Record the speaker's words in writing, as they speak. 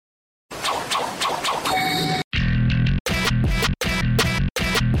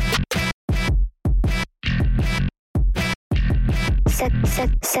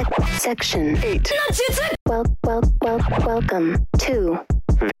Section 8. Welcome to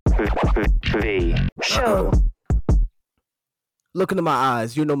the show. Look into my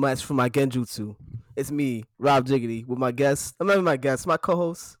eyes. You're no match for my genjutsu. It's me, Rob Jiggity, with my guest. I'm not even my guest, my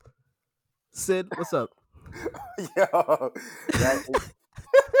co-host, Sid. What's up?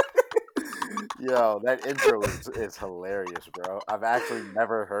 Yo, that intro is hilarious, bro. I've actually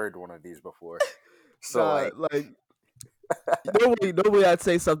never heard one of these before. So normally I'd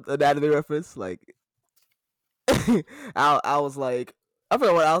say something an anime reference. Like I was like, I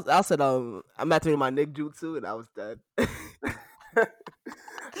forgot what I said. I'm activating my ninjutsu, and I was dead. See, I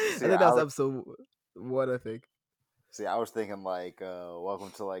think that was episode 1. I think. See, I was thinking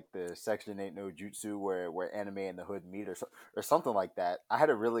welcome to like the Section 8 no Jutsu where anime and the hood meet or something like that. I had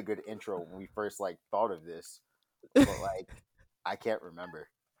a really good intro when we first thought of this, but I can't remember.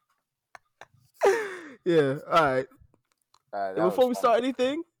 Yeah. All right. Before we start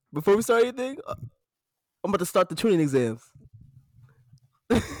anything, I'm about to start the tuning exams.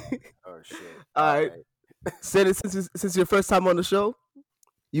 Oh shit! All right. Since your first time on the show,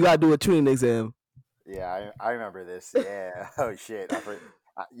 you gotta do a tuning exam. Yeah, I remember this. Yeah. Oh shit! I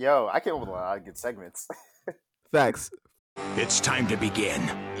came up with a lot of good segments. Facts. It's time to begin.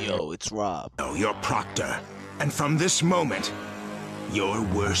 Yo, it's Rob. Oh, your proctor. And from this moment, your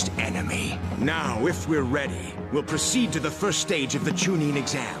worst enemy. Now, if we're ready, we'll proceed to the first stage of the tuning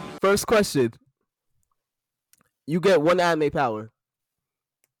exam. First question. You get one anime power.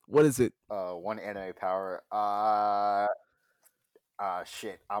 What is it? One anime power.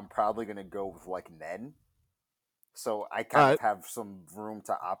 Shit. I'm probably gonna go with Nen. So I kind of have some room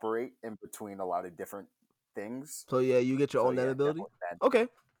to operate in between a lot of different things. So yeah, you get your own Nen ability. Okay,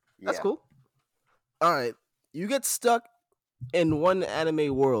 that's cool. All right, you get stuck in one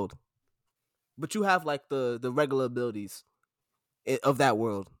anime world, but you have the regular abilities of that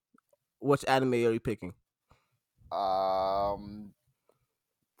world. Which anime are you picking? Probably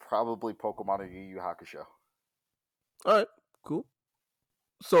Pokemon or Yu Yu Hakusho. All right, cool.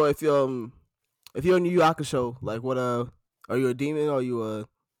 So if you're in Yu Yu Hakusho, what are you a demon or are you a?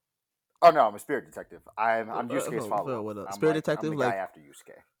 Oh no, I'm a spirit detective. I'm Yusuke's follower. Spirit detective, I'm the guy after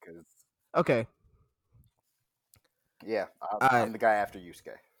Yusuke. Okay. Yeah, I'm the guy after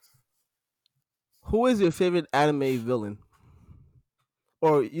Yusuke. Who is your favorite anime villain?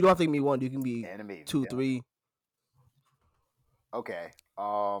 Or you don't have to give me one. You can be anime 2, 3. Okay.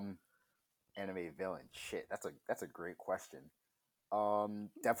 Anime villain. Shit, that's a great question.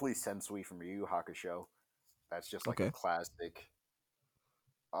 Definitely Sensui from Yu Yu Hakusho. That's just a classic.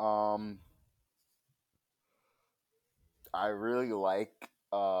 I really like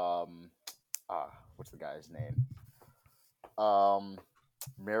what's the guy's name?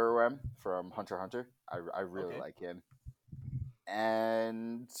 Meruem from Hunter x Hunter. I really like him.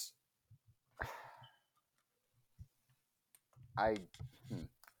 And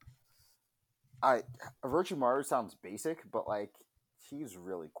Orochimaru sounds basic, but he's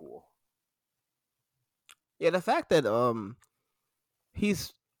really cool. Yeah, the fact that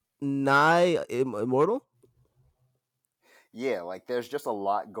he's nigh immortal. Yeah, there's just a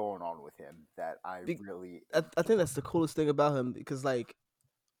lot going on with him that I think that's the coolest thing about him because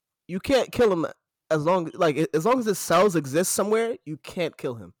you can't kill him as long as his cells exist somewhere, you can't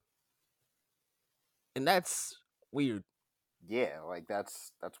kill him. And that's weird. Yeah,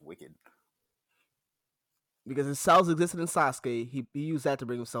 that's wicked. Because his cells existed in Sasuke, he used that to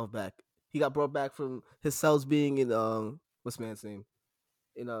bring himself back. He got brought back from his cells being in what's the man's name?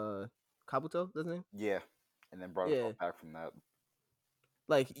 In Kabuto, that's his name? Yeah. And then brought himself back from that.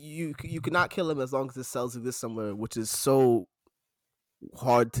 You cannot kill him as long as his cells exist somewhere, which is so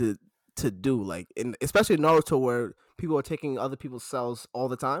hard to do. Especially in Naruto, where people are taking other people's cells all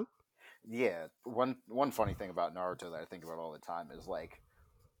the time. Yeah, one funny thing about Naruto that I think about all the time is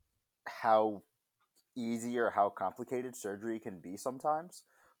how easy or how complicated surgery can be sometimes.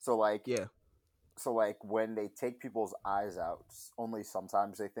 So when they take people's eyes out, only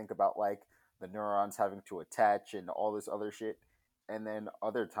sometimes they think about the neurons having to attach and all this other shit, and then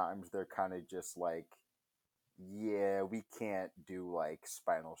other times they're kind of just yeah, we can't do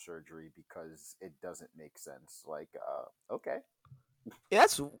spinal surgery because it doesn't make sense. Okay. Yeah,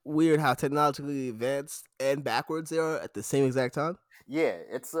 that's weird how technologically advanced and backwards they are at the same exact time. Yeah,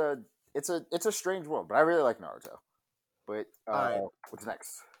 it's a strange world, but I really like Naruto. But what's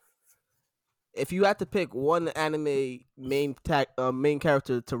next? If you had to pick one anime main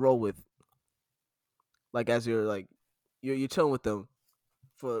character to roll with, as you're chilling with them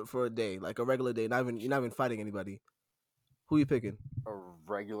for a day, a regular day, you're not even fighting anybody, who are you picking? A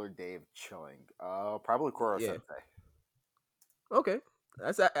regular day of chilling. Probably Koro Sensei. Okay.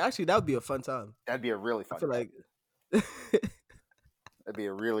 Actually that would be a fun time. That'd be a really I fun feel day. like That'd be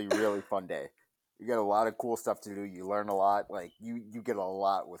a really, really fun day. You get a lot of cool stuff to do. You learn a lot. Like you get a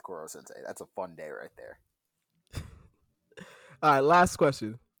lot with Koro Sensei. That's a fun day right there. All right, last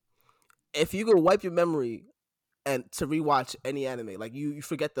question. If you could wipe your memory and to rewatch any anime, like you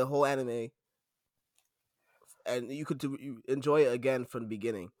forget the whole anime, and you enjoy it again from the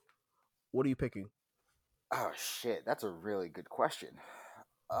beginning, what are you picking? Oh shit, that's a really good question.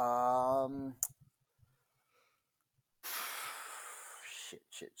 Um,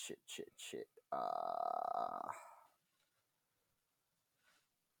 shit.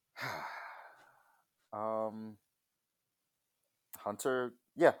 Um, Hunter.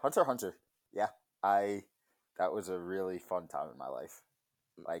 Yeah, Hunter. Yeah, I. That was a really fun time in my life.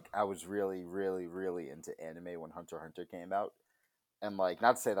 Like I was really, really, really into anime when Hunter x Hunter came out, and like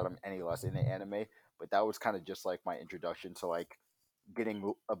not to say that I'm any less into anime, but that was kind of just like my introduction to like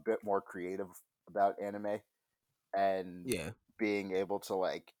getting a bit more creative about anime and Yeah, being able to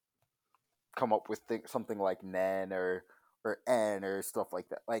like come up with something like Nen or N or stuff like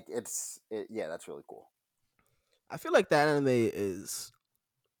that. Like yeah, that's really cool. I feel like that anime is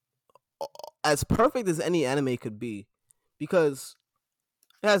as perfect as any anime could be, because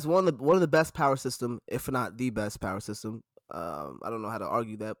it has one of the best power system, if not the best power system. I don't know how to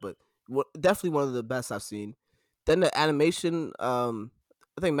argue that, but definitely one of the best I've seen. Then the animation, I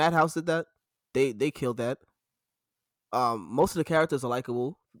think Madhouse did that. They killed that. Most of the characters are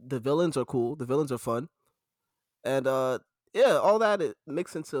likable. The villains are cool. The villains are fun, and yeah, all that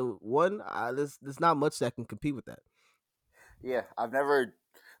mixed into one. There's not much that can compete with that. Yeah, I've never.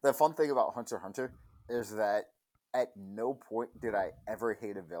 The fun thing about Hunter x Hunter is that at no point did I ever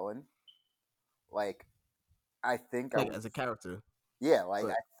hate a villain. Like, I think I Like was. as a character, Yeah, like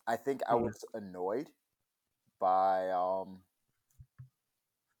but I think I yeah, was annoyed by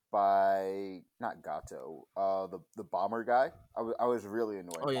by not Gato, the bomber guy. I was really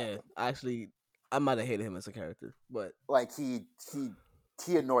annoyed oh by yeah, him. actually, I might have hated him as a character, but Like he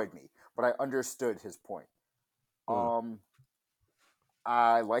annoyed me, but I understood his point. mm, Um,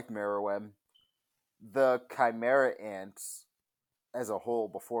 I like Meruem. The Chimera ants as a whole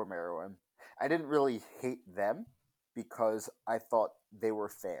before Meruem, I didn't really hate them because I thought they were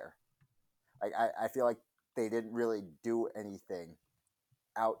fair. Like I feel like they didn't really do anything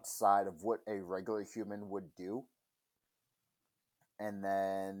outside of what a regular human would do. And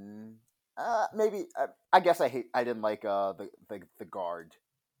then maybe I guess I didn't like the guard,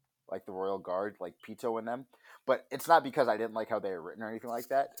 like the royal guard, like Pito and them. But it's not because I didn't like how they were written or anything like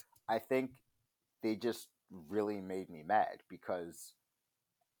that. I think they just really made me mad because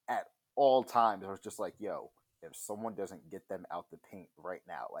at all times I was just like, yo, if someone doesn't get them out the paint right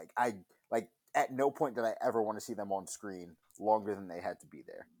now, like at no point did I ever want to see them on screen longer than they had to be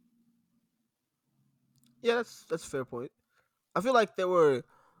there. yeah, that's a fair point. I feel like they were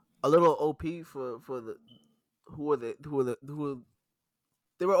a little OP for the who were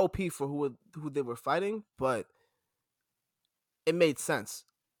they were OP for who they were fighting, but it made sense.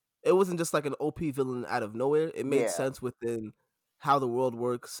 It wasn't just like an OP villain out of nowhere. It made Yeah, sense within how the world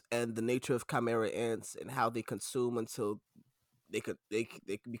works and the nature of chimera ants and how they consume until they could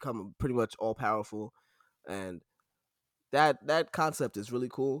become pretty much all powerful, and that concept is really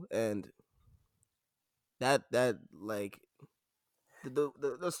cool, and that like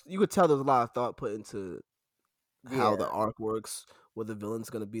you could tell there's a lot of thought put into how the yeah, arc works, what the villain's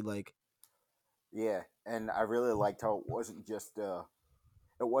gonna be like. yeah. And I really liked how it wasn't just a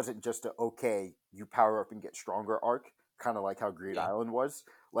okay, you power up and get stronger arc, kind of like how Greed Yeah, Island was.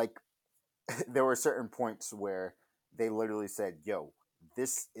 Like there were certain points where they literally said, "Yo,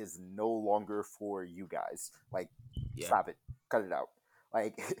 this is no longer for you guys. Like, yeah. stop it, cut it out."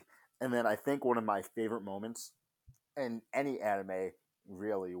 Like, and then I think one of my favorite moments in any anime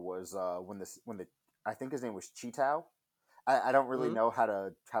really was when the I think his name was Chitao. I don't really Hmm. know how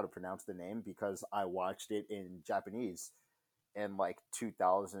to pronounce the name because I watched it in Japanese in like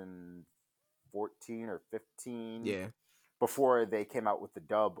 2014 or 15 Yeah. before they came out with the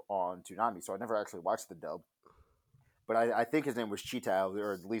dub on Toonami. So I never actually watched the dub, but I think his name was Cheetah,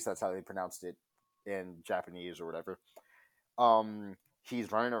 or at least that's how they pronounced it in Japanese or whatever.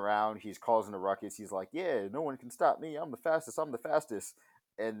 He's running around, he's causing a ruckus. He's like, "Yeah, no one can stop me. I'm the fastest. I'm the fastest."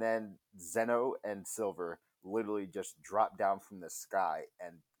 And then Zeno and Silver literally just dropped down from the sky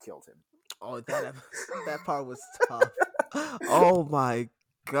and killed him. Oh, that part was tough. Oh my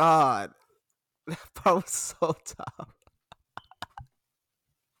god, that part was so tough.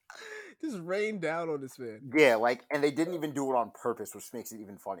 Just rain down on this man. Yeah, like, and they didn't even do it on purpose, which makes it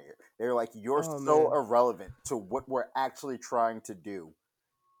even funnier. They were like, "You're Oh so man. irrelevant to what we're actually trying to do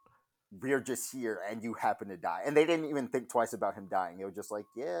we're just here and you happen to die. And they didn't even think twice about him dying. They were just like,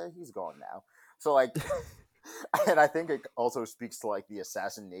 yeah, he's gone now. So like, and I think it also speaks to like the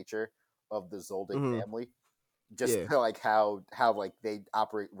assassin nature of the Zoldyck family. Just like how like they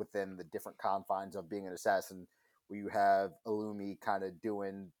operate within the different confines of being an assassin, where you have Illumi kind of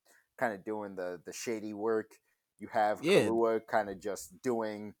doing the shady work. You have Kahlua kind of just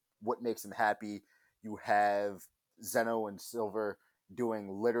doing what makes him happy. You have Zeno and Silver doing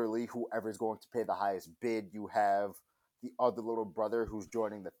literally whoever's going to pay the highest bid. You have the other little brother who's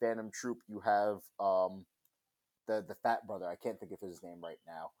joining the Phantom Troop. You have the fat brother. I can't think of his name right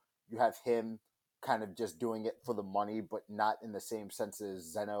now. You have him kind of just doing it for the money, but not in the same sense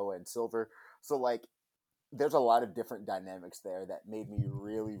as Zeno and Silver. So like, there's a lot of different dynamics there that made me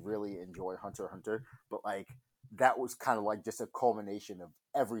really, really enjoy Hunter x Hunter. But like, that was kind of like just a culmination of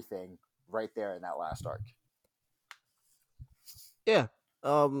everything right there in that last arc. Yeah.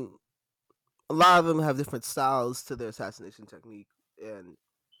 A lot of them have different styles to their assassination technique, and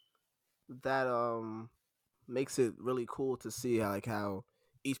that makes it really cool to see how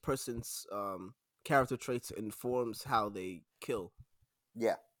each person's character traits informs how they kill.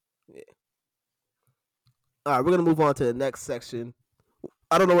 Yeah. All right, we're gonna move on to the next section.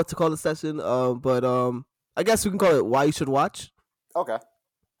 I don't know what to call the session, but I guess we can call it "Why You Should Watch." Okay.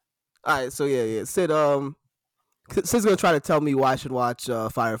 All right, so yeah. Sid, Sid's gonna try to tell me why I should watch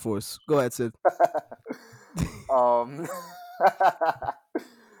Fire Force. Go ahead, Sid.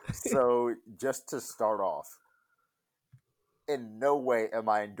 So just to start off, in no way am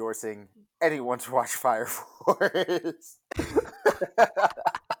I endorsing anyone to watch Fire Force.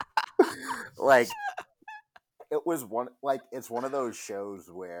 Like, it's one of those shows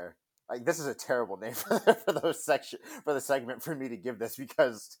where, like, this is a terrible name for the segment for me to give this,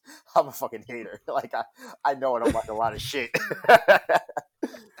 because I'm a fucking hater. Like, I know I don't like a lot of shit.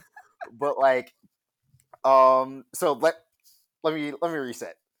 But like, so let me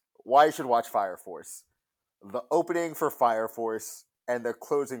reset. Why you should watch Fire Force. The opening for Fire Force and the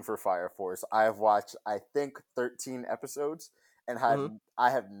closing for Fire Force, I have watched, I think, 13 episodes, and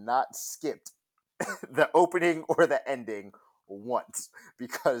I have not skipped the opening or the ending once,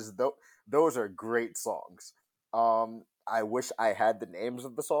 because those are great songs. I wish I had the names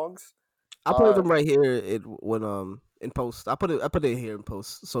of the songs. I'll put them right here in post. I put it here in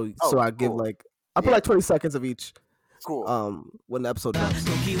post, so I give cool. I put like 20 seconds of each. Cool. When the episode drops.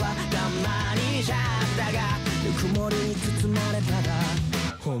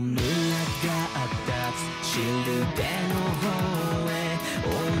 Cool.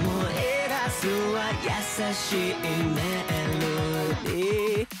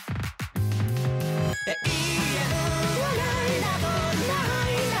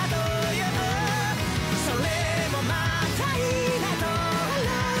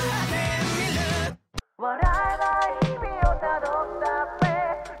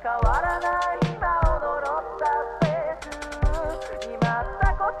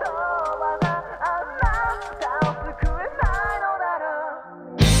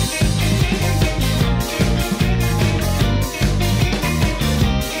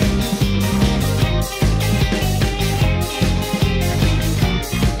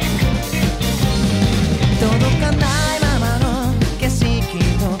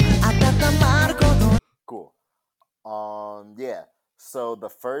 Yeah. So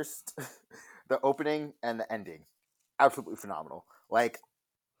the opening and the ending, absolutely phenomenal. Like,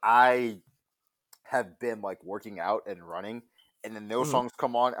 I have been like working out and running, and then those songs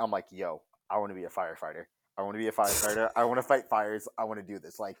come on, I'm like, yo, I want to be a firefighter. I want to be a firefighter. I want to fight fires. I want to do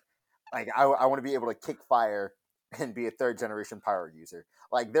this. Like I want to be able to kick fire and be a third generation power user.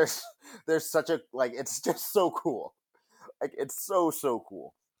 Like, there's such a, like, it's just so cool. Like, it's so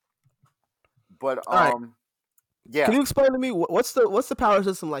cool. But right. yeah. Can you explain to me what's the power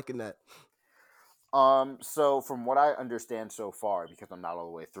system like in that? So from what I understand so far, because I'm not all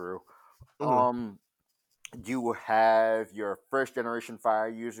the way through, you have your first generation fire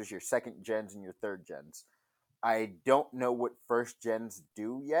users, your second gens, and your third gens. I don't know what first gens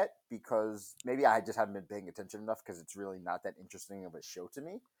do yet, because maybe I just haven't been paying attention enough, because it's really not that interesting of a show to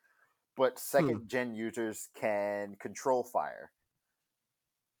me. But second gen users can control fire.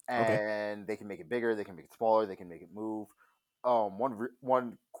 And they can make it bigger, they can make it smaller, they can make it move.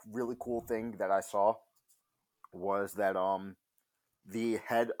 One really cool thing that I saw was that the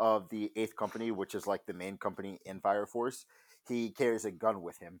head of the 8th Company, which is like the main company in Fire Force, he carries a gun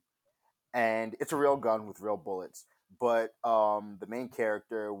with him. And it's a real gun with real bullets. But the main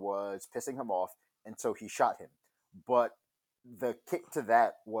character was pissing him off, and so he shot him. But the kick to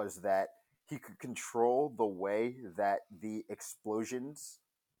that was that he could control the way that the explosions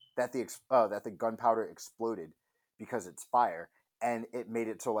that the gunpowder exploded because it's fire, and it made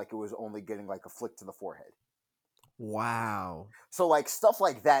it so like it was only getting like a flick to the forehead. Wow. So like stuff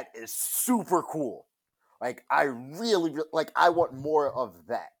like that is super cool. Like I really like I want more of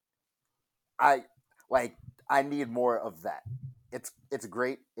that. I need more of that. It's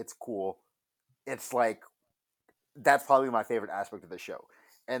great. It's cool. It's like that's probably my favorite aspect of the show.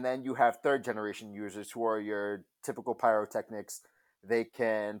 And then you have third generation users who are your typical pyrotechnics. They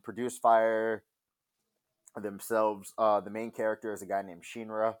can produce fire themselves. The main character is a guy named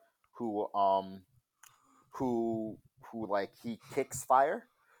Shinra who who like he kicks fire.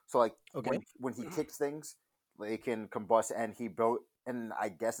 So like Okay. when he kicks things, they can combust, and he built, and I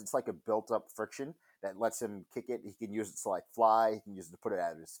guess it's like a built up friction that lets him kick it. He can use it to like fly. He can use it to put it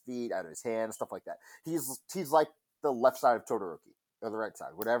out of his feet, out of his hands, stuff like that. He's like the left side of Todoroki or the right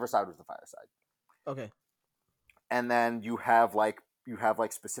side, whatever side was the fire side. Okay. And then you have like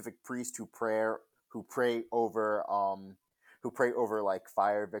specific priests who pray over like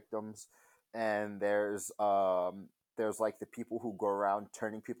fire victims, and there's like the people who go around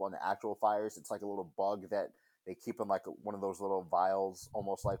turning people into actual fires. It's like a little bug that they keep in like one of those little vials,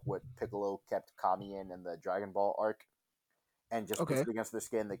 almost like what Piccolo kept Kami in the Dragon Ball arc, and just puts it against their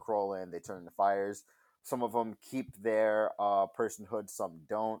skin. They crawl in, they turn into fires. Some of them keep their personhood, some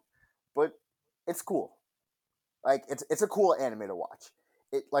don't, but it's cool. Like it's a cool anime to watch.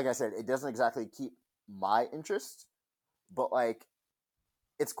 It, like I said, it doesn't exactly keep my interest, but like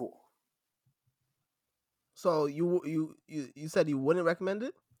it's cool. So you said you wouldn't recommend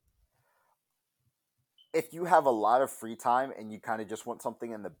it? If you have a lot of free time and you kind of just want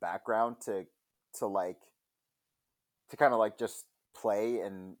something in the background to kind of like just play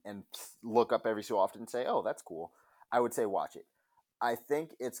and look up every so often and say, "Oh, that's cool," I would say watch it. I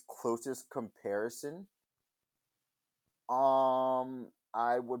think its closest comparison,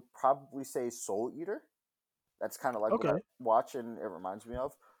 I would probably say Soul Eater. That's kind of like what I watch and it reminds me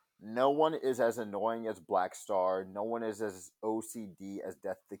of. No one is as annoying as Black Star. No one is as OCD as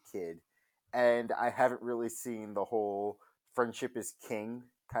Death the Kid. And I haven't really seen the whole friendship is king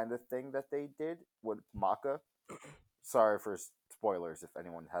kind of thing that they did with Maka. Sorry for spoilers if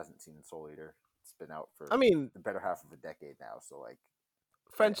anyone hasn't seen Soul Eater. It's been out for the better half of a decade now. So like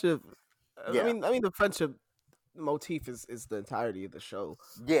friendship. Yeah. I mean the friendship motif is the entirety of the show.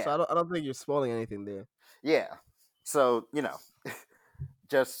 Yeah. So I don't think you're spoiling anything there. Yeah. So,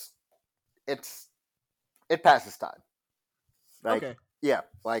 just it passes time. Like yeah,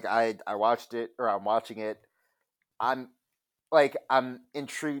 like I watched it, or I'm watching it. I'm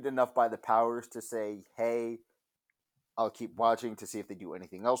intrigued enough by the powers to say, "Hey, I'll keep watching to see if they do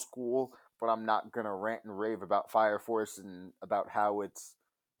anything else cool," but I'm not going to rant and rave about Fire Force and about how it's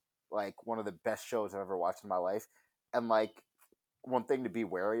like one of the best shows I've ever watched in my life. And like one thing to be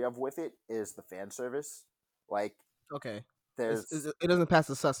wary of with it is the fan service. Like it doesn't pass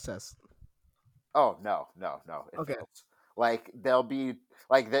the sus test. Oh no! It fails. Like there'll be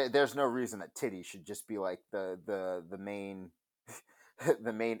like there's no reason that titty should just be like the main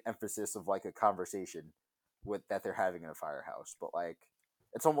the main emphasis of like a conversation with that they're having in a firehouse. But like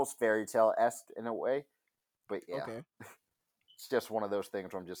it's almost fairy tale esque in a way. But yeah, it's just one of those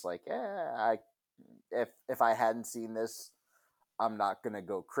things where I'm just like, if I hadn't seen this, I'm not gonna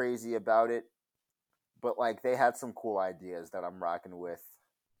go crazy about it. But like they had some cool ideas that I'm rocking with.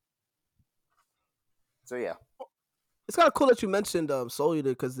 So yeah, it's kind of cool that you mentioned Soul Eater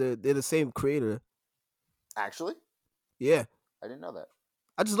because they're the same creator. Actually, yeah, I didn't know that.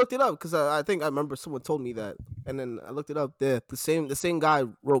 I just looked it up because I think I remember someone told me that, and then I looked it up. The same guy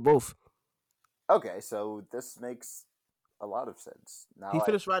wrote both. Okay, so this makes a lot of sense. Now he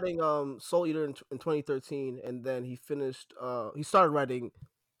finished writing Soul Eater in 2013, and then he started writing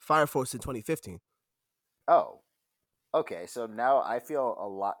Fire Force in 2015. Oh, okay. So now I feel a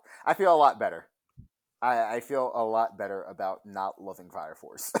lot better. I feel a lot better about not loving Fire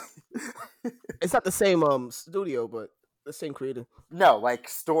Force. It's not the same studio, but the same creator. No, like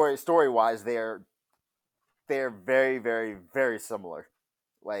story wise, they're very, very, very similar.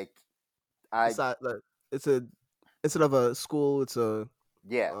 Like it's a instead of a school, it's a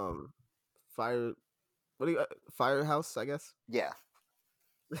fire. What do you firehouse? I guess. Yeah.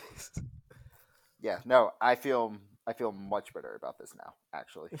 Yeah. No, I feel much better about this now.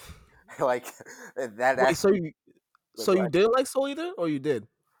 Actually, like that. Wait, so you didn't like Soul Eater, or you did?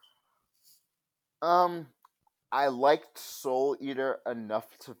 I liked Soul Eater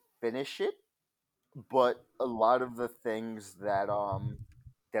enough to finish it, but a lot of the things that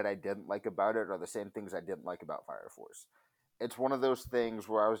I didn't like about it are the same things I didn't like about Fire Force. It's one of those things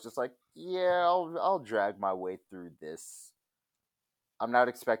where I was just like, yeah, I'll drag my way through this. I'm not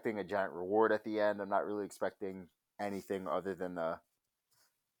expecting a giant reward at the end. I'm not really expecting anything other than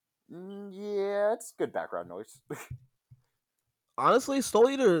yeah, it's good background noise. Honestly, Soul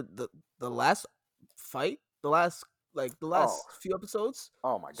Eater, the last fight, the last few episodes,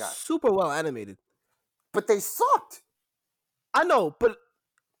 Oh my gosh. super well animated. But they sucked. I know, but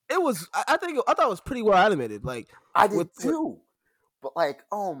it was. I thought it was pretty well animated. Like I did too. But like,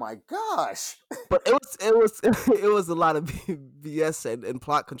 oh my gosh. But it was a lot of BS and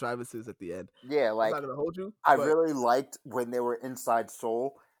plot contrivances at the end. Yeah, like, I'm not gonna hold you. I really liked when they were inside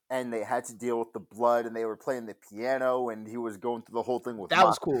Soul and they had to deal with the blood and they were playing the piano and he was going through the whole thing with that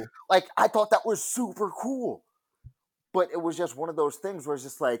was cool. Like, I thought that was super cool. But it was just one of those things where it's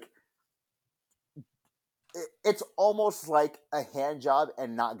just like, it's almost like a hand job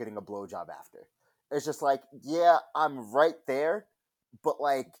and not getting a blow job after. It's just like, yeah, I'm right there, but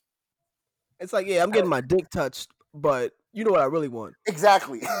like, it's like, yeah, I'm getting my dick touched, but you know what I really want.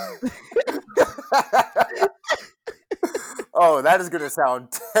 Exactly. Oh, that is going to sound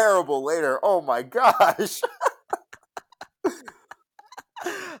terrible later. Oh my gosh.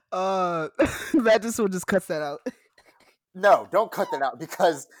 Imagine someone just cuts that out. No, don't cut that out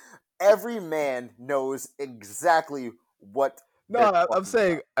because every man knows exactly what. No, I'm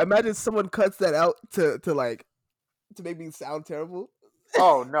saying, imagine someone cuts that out to make me sound terrible.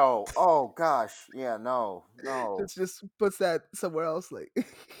 Oh no! Oh gosh! Yeah, no. It just puts that somewhere else, like.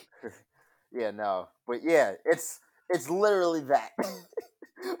 Yeah, no, but yeah, it's literally that.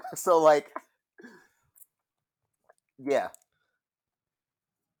 So like, yeah,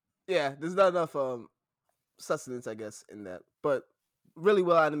 there's not enough sustenance, I guess, in that, but really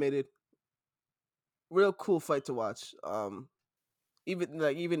well animated, real cool fight to watch. Even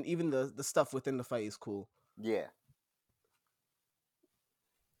the stuff within the fight is cool. Yeah.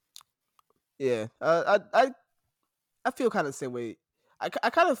 Yeah, I feel kind of the same way. I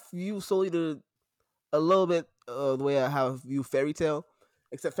kind of view Soul Eater a little bit the way I have view Fairy Tail,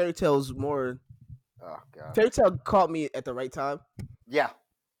 except Fairy Tail's more. Oh god. Fairy Tail caught me at the right time. Yeah.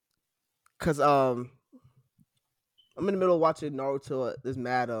 Cause I'm in the middle of watching Naruto. There's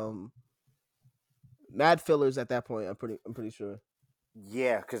mad fillers at that point. I'm pretty sure.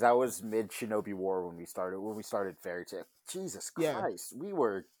 Yeah, because I was mid Shinobi War when we started Fairy Tail. Jesus Christ, Yeah.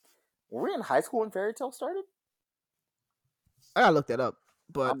 were we in high school when Fairy Tail started? I gotta look that up,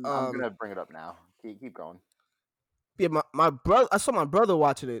 but I'm gonna bring it up now. Keep going. Yeah, my brother. I saw my brother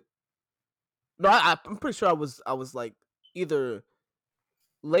watching it. No, I'm pretty sure I was like either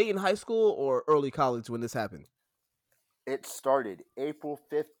late in high school or early college when this happened. It started April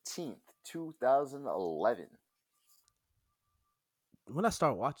 15th, 2011. When I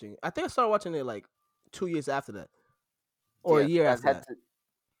started watching, I think I started watching it like 2 years after that, or a year after that.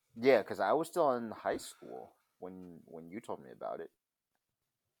 Yeah, because I was still in high school when you told me about it.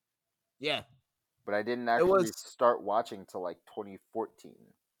 Yeah, but I didn't actually start watching till like 2014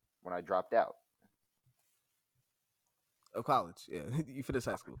 when I dropped out of college. Yeah, you finished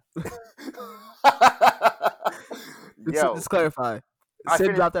high school. Let's clarify.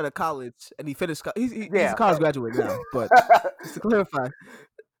 Sid dropped out of college and he finished. He's a college graduate now, but just to clarify.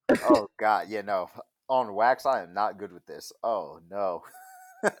 Oh God, yeah, no. On wax, I am not good with this. Oh no.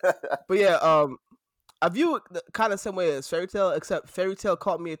 But yeah, I view it kind of the same way as Fairy Tail, except Fairy Tail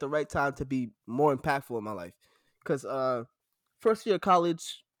caught me at the right time to be more impactful in my life. Because first year of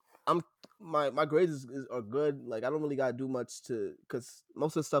college, my grades are good. Like I don't really gotta do much because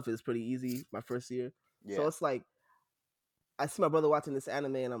most of the stuff is pretty easy my first year. Yeah. So it's like I see my brother watching this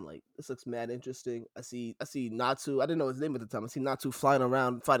anime and I'm like, this looks mad interesting. I see Natsu. I didn't know his name at the time. I see Natsu flying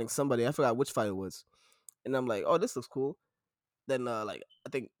around fighting somebody. I forgot which fight it was, and I'm like, oh, this looks cool. Then like I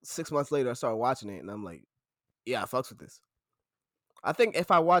think 6 months later I started watching it and I'm like, yeah, I fucks with this. I think if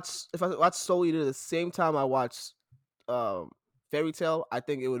I watch Soul Eater the same time I watched Fairy Tail, I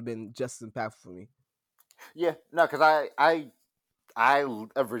think it would have been just as impactful for me. Yeah, no, because I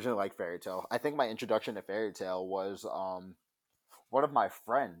originally liked Fairy Tail. I think my introduction to Fairy Tail was one of my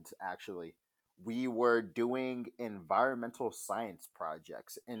friends actually. We were doing environmental science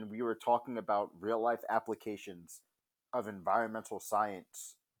projects and we were talking about real life applications of environmental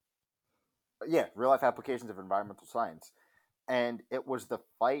science. Yeah, real life applications of environmental science. And it was the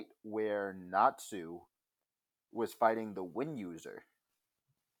fight where Natsu was fighting the Wind User.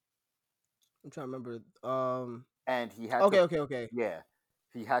 I'm trying to remember. And he had Okay. Yeah.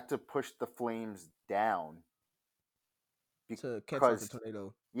 He had to push the flames down to catch the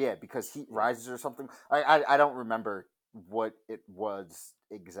tornado. Yeah, because heat rises or something. I don't remember what it was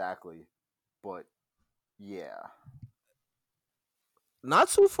exactly, but yeah.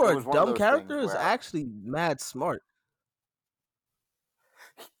 Natsu for a dumb character is actually mad smart.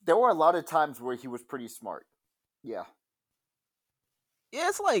 There were a lot of times where he was pretty smart. Yeah. Yeah,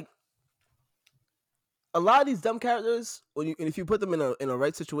 it's like a lot of these dumb characters, if you put them in a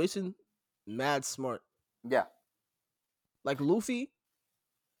right situation, mad smart. Yeah. Like Luffy,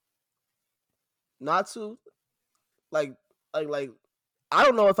 Natsu, like I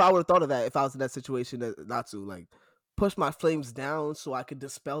don't know if I would have thought of that if I was in that situation. Natsu, like, push my flames down so I could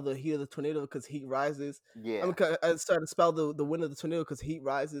dispel the heat of the tornado because heat rises. Yeah. I mean, I started to dispel the wind of the tornado because heat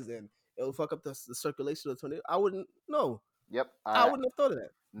rises and it'll fuck up the circulation of the tornado. I wouldn't know. Yep. I wouldn't have thought of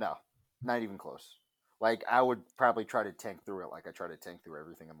that. No, not even close. Like, I would probably try to tank through it like I try to tank through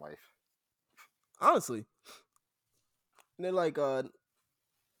everything in life. Honestly. And then like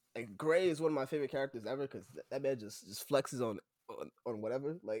Gray is one of my favorite characters ever because that man just flexes on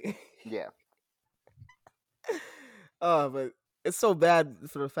whatever. Like, yeah. But it's so bad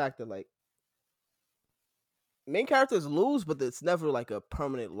for the fact that like main characters lose, but it's never like a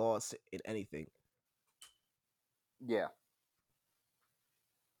permanent loss in anything. Yeah.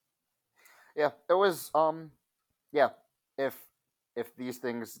 Yeah, it was yeah, if these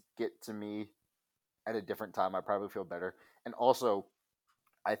things get to me at a different time, I probably feel better. And also,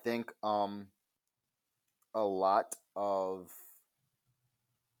 I think a lot of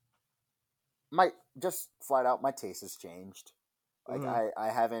my just flat out my taste has changed. Like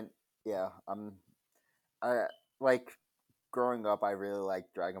I haven't I like growing up I really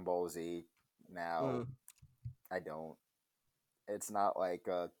liked Dragon Ball Z. Now I don't. It's not like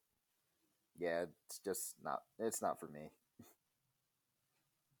it's just not for me.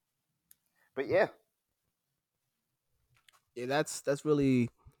 But yeah. Yeah, that's really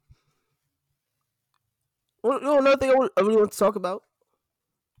another thing I really want to talk about.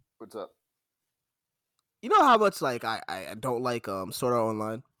 What's up? You know how much like I don't like Sword Art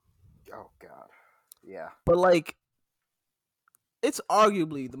Online? Oh god. Yeah. But like it's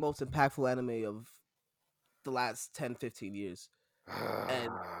arguably the most impactful anime of the last 10, 15 years.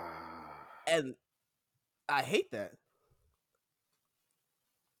 And I hate that.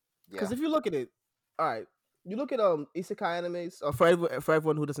 Because if you look at it, all right, you look at isekai animes. For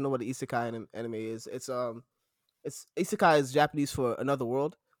everyone who doesn't know what an isekai anime is, it's isekai is Japanese for another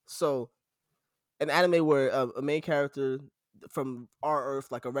world. So an anime where a main character from our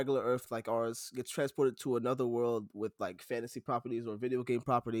Earth, like a regular Earth like ours, gets transported to another world with like fantasy properties or video game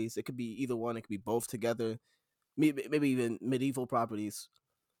properties. It could be either one. It could be both together. Maybe even medieval properties.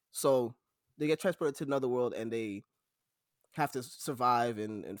 So they get transported to another world and they have to survive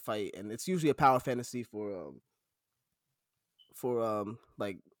and fight. And it's usually a power fantasy for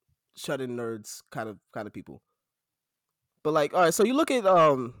like shut-in nerds kind of people. But like, all right, so you look at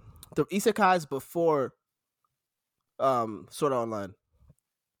the isekais before Sword Art Online.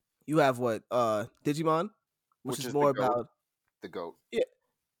 You have what Digimon, which is more about the goat. Yeah,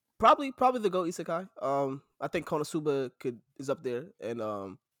 probably the goat isekai. I think Konosuba is up there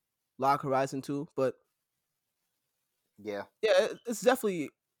and Log Horizon too. But yeah, it's definitely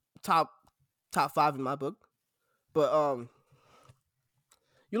top 5 in my book. But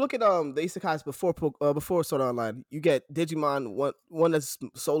you look at the isekais before Sword Art Online. You get Digimon, one that's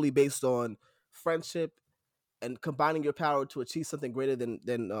solely based on friendship and combining your power to achieve something greater than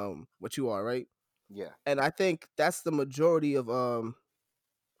what you are, right? Yeah. And I think that's the majority of the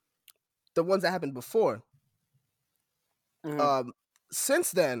ones that happened before.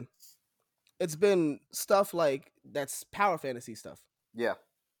 Since then, it's been stuff like that's power fantasy stuff. Yeah.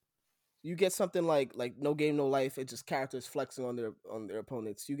 You get something like No Game No Life. It's just characters flexing on their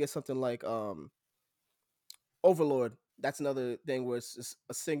opponents. You get something like Overlord. That's another thing where it's just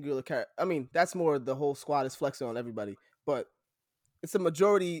a singular character. I mean, that's more the whole squad is flexing on everybody, but it's the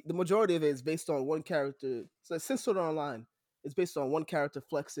majority. The majority of it is based on one character. So since Sword Art Online, it's based on one character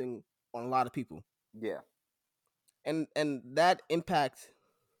flexing on a lot of people. Yeah, and that impact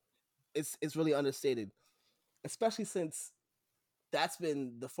is really understated, especially since that's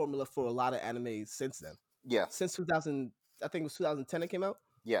been the formula for a lot of anime since then. Yeah, since 2000, I think it was 2010 it came out.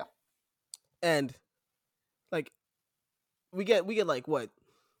 Yeah, and like we get like what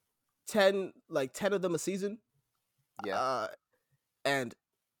 10 of them a season. Yeah, and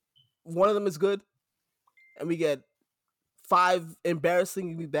one of them is good, and we get 5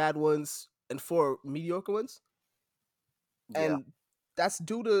 embarrassingly bad ones and 4 mediocre ones. Yeah. And that's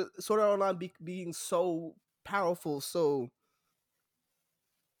due to Sword Art Online being so powerful, so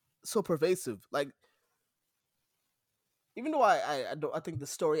pervasive. Like, even though I think the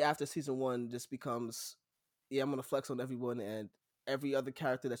story after season 1 just becomes, I'm gonna flex on everyone, and every other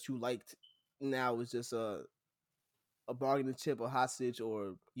character that you liked now is just a bargaining chip or hostage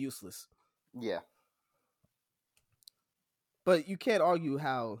or useless. Yeah. But you can't argue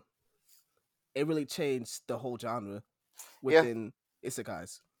how it really changed the whole genre Yeah, within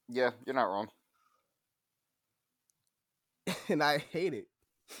isekais, yeah, you're not wrong. and I hate it.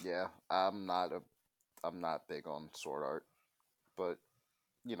 Yeah, I'm not big on sword art, but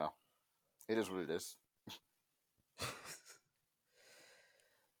you know, it is what it is.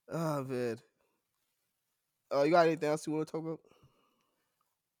 Oh man. You got anything else you want to talk about?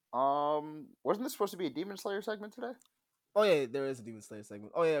 Wasn't this supposed to be a Demon Slayer segment today? Oh yeah, there is a Demon Slayer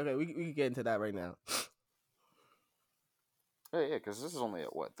segment. Oh yeah, okay, we can get into that right now. Yeah, because this is only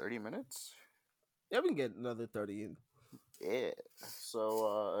at what 30 minutes. Yeah, we can get another 30 in. Yeah.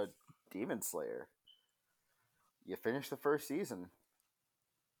 So, Demon Slayer. You finished the first season.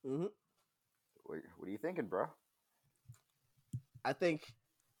 Mm-hmm. What are you thinking, bro? I think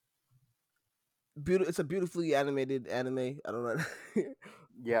it's a beautifully animated anime. I don't know.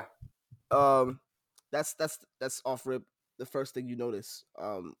 Yeah. That's off rip. The first thing you notice.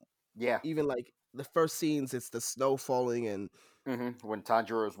 Yeah. Even like the first scenes, it's the snow falling and When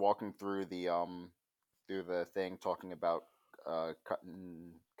Tanjiro is walking through the thing, talking about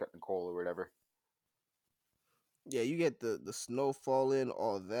cutting coal or whatever. yeah, you get the snow falling,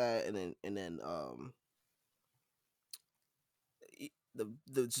 all that, and then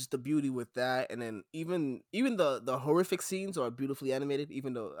the just the beauty with that, and then even the horrific scenes are beautifully animated.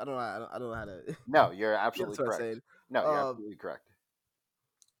 Even though I don't know how to. No, you're Yeah, absolutely that's what I'm correct. saying. No, you're absolutely correct.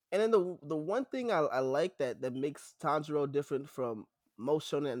 And then the one thing I like that makes Tanjiro different from most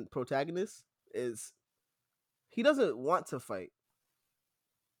shonen protagonists is he doesn't want to fight.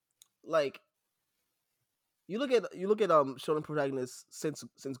 Like you look at shonen protagonists since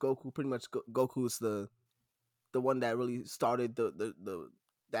Goku, pretty much Goku's the one that really started the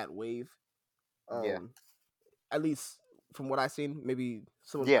that wave. Yeah. At least from what I've seen, maybe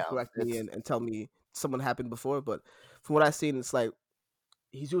someone Yeah. could correct me It's and tell me someone happened before, but from what I've seen, it's like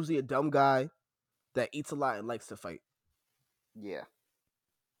he's usually a dumb guy that eats a lot and likes to fight. yeah.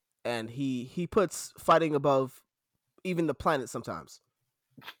 And he puts fighting above even the planet sometimes.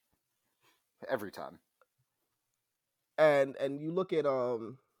 Every time. And you look at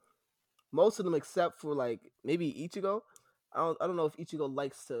most of them except for like maybe Ichigo. I don't know if Ichigo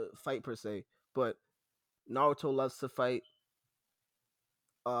likes to fight per se, but Naruto loves to fight.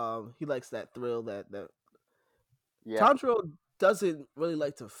 He likes that thrill that Yeah. Tanjiro doesn't really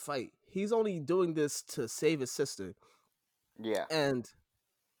like to fight. He's only doing this to save his sister. Yeah. And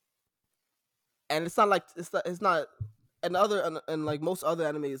it's not like it's not and like most other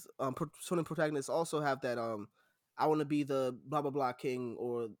animes, shonen protagonists also have that I want to be the blah blah blah king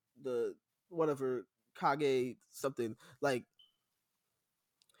or the whatever Kage something. Like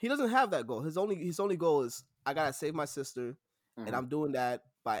he doesn't have that goal. His only goal is I gotta save my sister, and I'm doing that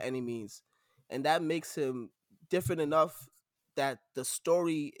by any means, and that makes him different enough that the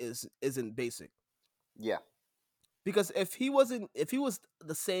story isn't basic. Yeah. Because if he was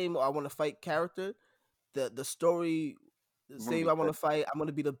the same I want to fight character, the story the Wouldn't same be I want to good. fight, I'm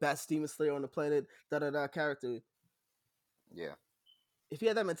gonna be the best demon slayer on the planet, da da da character. Yeah. If he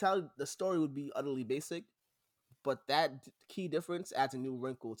had that mentality, the story would be utterly basic. But that key difference adds a new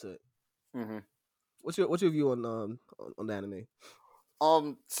wrinkle to it. Mm-hmm. What's your view on the anime?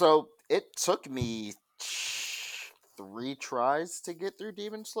 So it took me 3 tries to get through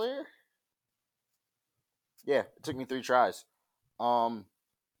Demon Slayer. Yeah, it took me 3 tries. Um,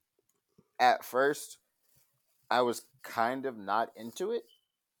 at first, I was kind of not into it,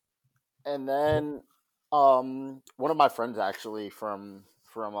 and then, one of my friends actually from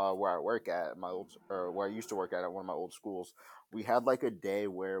where I work at my old or where I used to work at one of my old schools, we had like a day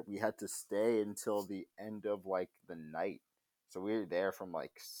where we had to stay until the end of like the night. So we were there from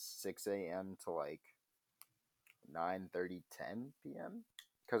like 6 a.m. to like 9:30, 10 p.m.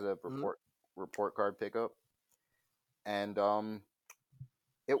 because of Mhm. report card pickup, and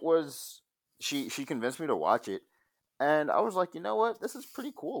it was she convinced me to watch it, and I was like, you know what, this is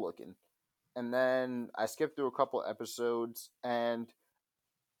pretty cool looking. And then I skipped through a couple episodes, and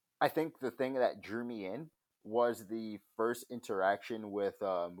I think the thing that drew me in was the first interaction with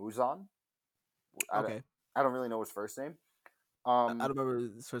Muzan. I don't, Okay, I don't really know his first name. I don't remember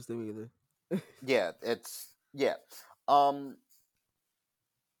his first name either. Yeah, it's yeah. Um,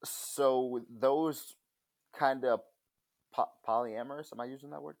 so those kind of polyamorous. Am I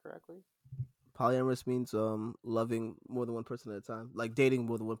using that word correctly? Polyamorous means loving more than one person at a time, like dating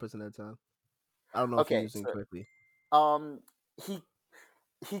more than one person at a time. I don't know if you're Okay, using it correctly. um, he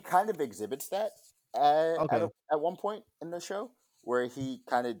he kind of exhibits that Okay. at one point in the show where he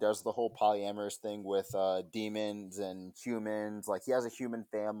kind of does the whole polyamorous thing with demons and humans. Like he has a human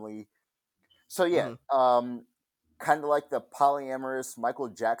family. So yeah, Hmm. kind of like the polyamorous Michael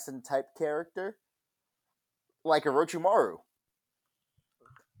Jackson type character, like Orochimaru.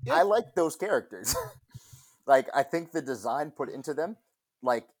 Yeah. I like those characters. Like, I think the design put into them,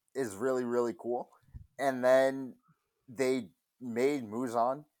 like, is really, really cool. And then they made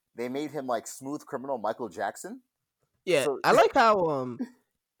Muzan. They made him like smooth criminal Michael Jackson. Yeah, So- I like how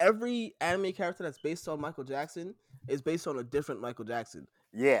every anime character that's based on Michael Jackson is based on a different Michael Jackson.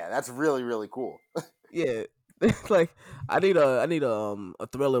 Yeah, that's really, really cool. Yeah, like I need a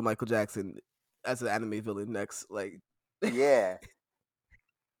Thriller Michael Jackson as an anime villain next. Like, Yeah.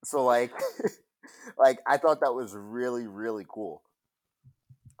 So like like I thought that was really, really cool.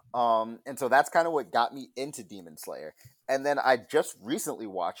 And so that's kind of what got me into Demon Slayer. And then I just recently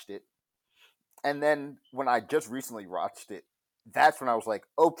watched it. And then when I just recently watched it, that's when I was like,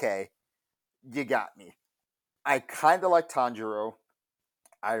 okay, you got me. I kind of like Tanjiro.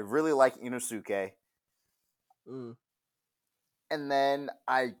 I really like Inosuke. mm. And then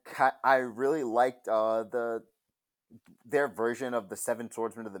I really liked their version of the Seven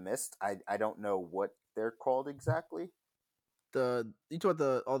Swordsmen of the Mist. I don't know what they're called exactly. You talk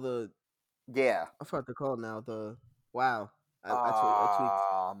all the Yeah. I forgot the call now. I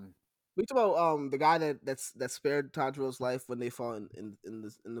tweaked. We talk about the guy that spared Tanjiro's life when they fought in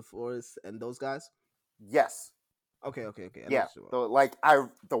the forest and those guys. Yes. Okay. Yeah.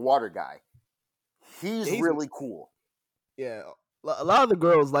 The water guy. He's really cool. Yeah, a lot of the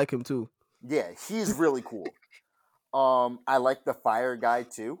girls like him too. Yeah, he's really cool. I like the fire guy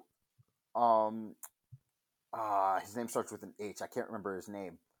too. His name starts with an H. I can't remember his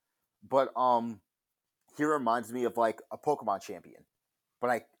name, but he reminds me of like a Pokemon champion.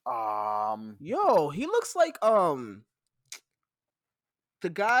 But yo, he looks like the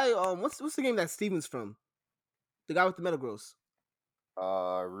guy what's the game that Steven's from? The guy with the Metagross.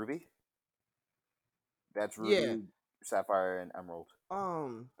 Ruby. That's Ruby, Yeah. Sapphire, and Emerald.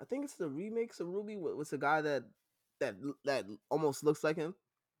 I think it's the remakes of Ruby with the guy that almost looks like him.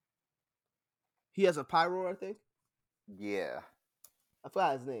 He has a pyro, I think. Yeah. I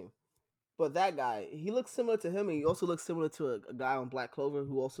forgot his name. But that guy, he looks similar to him, and he also looks similar to a guy on Black Clover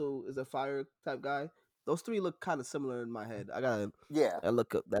who also is a fire type guy. Those three look kind of similar in my head. I gotta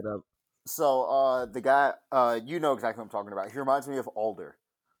look that up. So the guy, you know exactly what I'm talking about. He reminds me of Alder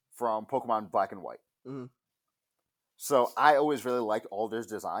from Pokemon Black and White. Mm-hmm. So I always really liked Alder's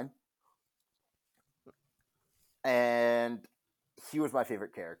design, and he was my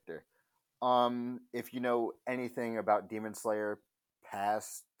favorite character. If you know anything about Demon Slayer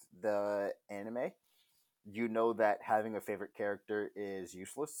past the anime, you know that having a favorite character is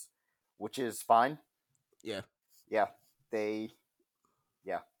useless, which is fine. Yeah.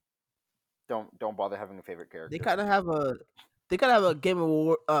 Don't bother having a favorite character. They kind of have a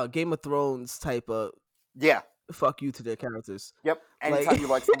Game of Thrones type of fuck you to their characters. Yep. Anytime you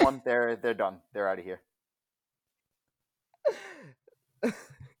like someone, they're done. They're out of here.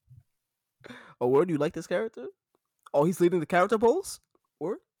 Oh, where do you like this character? Oh, he's leading the character polls?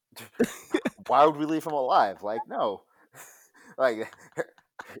 Or why would we leave him alive? Like, no. Like,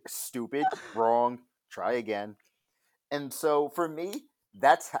 stupid, wrong, try again. And so for me,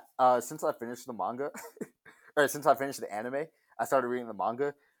 that's since I finished the manga, or since I finished the anime, I started reading the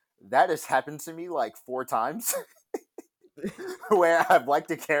manga. That has happened to me like 4 times, where I've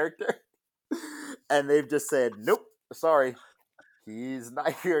liked a character, and they've just said, "Nope, sorry, he's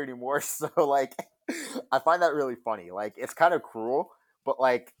not here anymore." So like, I find that really funny. Like, it's kind of cruel, but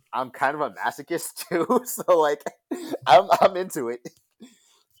like, I'm kind of a masochist too, so like, I'm into it.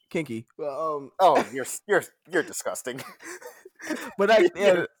 Kinky. Well, oh, you're disgusting. But I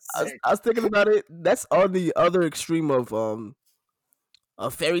was thinking about it. That's on the other extreme of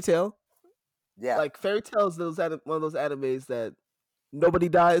Fairy Tail. Yeah, like Fairy Tail is one of those animes that nobody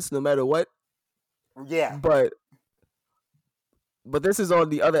dies no matter what. Yeah, but this is on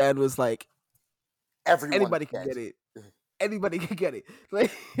the other end. Was like anybody can get it. Anybody can get it.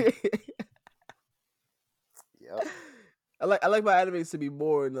 Like, yep. I like my animes to be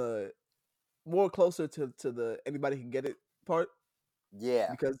more closer to the anybody can get it part.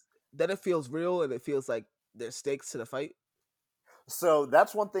 Yeah, because then it feels real and it feels like there's stakes to the fight. So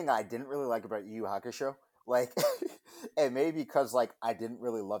that's one thing I didn't really like about Yu Yu Hakusho. Like, and maybe because like I didn't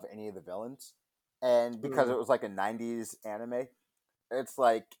really love any of the villains, and because it was like a '90s anime, it's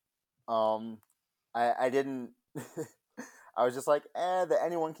like, I didn't. I was just like, that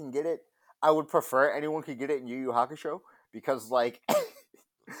anyone can get it. I would prefer anyone could get it in Yu Yu Hakusho because like,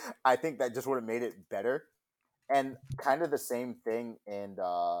 I think that just would have made it better. And kind of the same thing in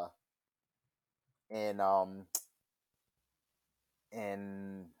oh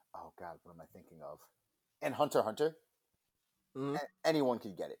god, what am I thinking of? And Hunter x Hunter, Mm-hmm. anyone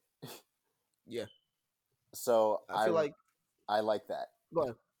could get it. Yeah. So I feel like I like that.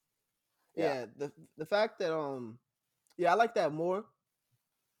 But Yeah. yeah, the fact that I like that more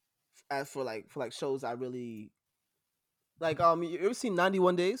as for like shows I really like. You ever seen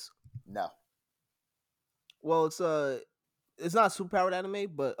 91 Days? No. Well, it's not a superpowered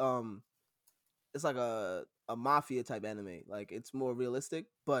anime, but it's like a mafia type anime. Like it's more realistic,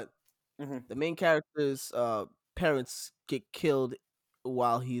 but Mm-hmm. the main character's parents get killed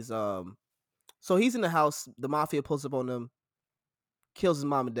while he's so he's in the house, the mafia pulls up on him, kills his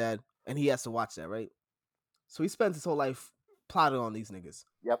mom and dad, and he has to watch that, right? So he spends his whole life plotting on these niggas.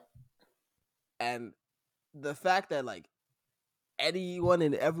 Yep. And the fact that like anyone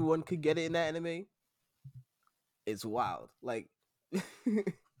and everyone could get it in that anime is wild. Like I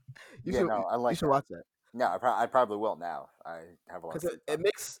like you should that. watch that. No, I probably will now. I have a lot of Because free time.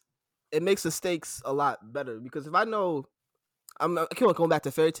 it makes the stakes a lot better. Because if I know, I keep on going back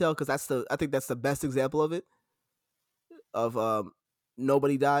to Fairy Tail because I think that's the best example of it. Of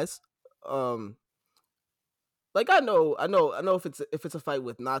nobody dies. Like I know if it's a fight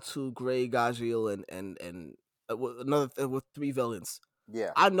with Natsu, Gray, Gajeel, and with 3 villains.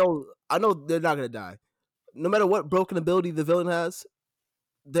 Yeah. I know they're not gonna die. No matter what broken ability the villain has,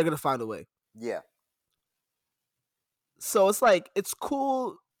 they're gonna find a way. Yeah. So it's like it's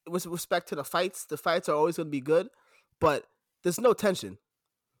cool with respect to the fights. The fights are always gonna be good, but there's no tension.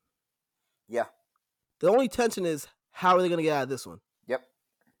 Yeah. The only tension is how are they gonna get out of this one? Yep.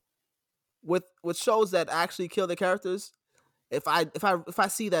 With shows that actually kill their characters, if I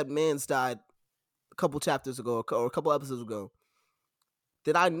see that man's died a couple chapters ago or a couple episodes ago,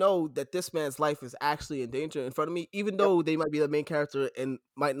 then I know that this man's life is actually in danger in front of me, even though they might be the main character and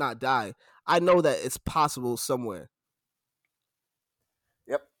might not die. I know that it's possible somewhere.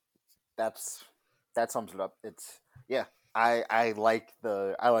 Yep. That sums it up. It's I like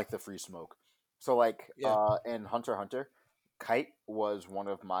the free smoke. So like in Hunter x Hunter, Kite was one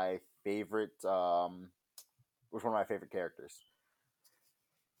of my favorite characters.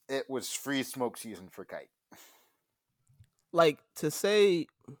 It was free smoke season for Kite. Like to say,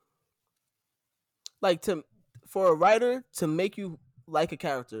 like for a writer to make you like a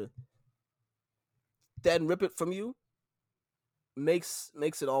character, then rip it from you, makes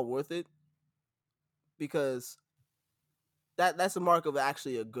it all worth it, because that's a mark of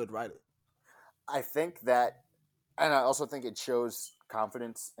actually a good writer. I think that, and I also think it shows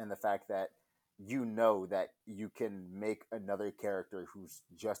confidence in the fact that you know that you can make another character who's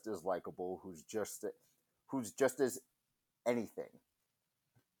just as likable, who's just as anything.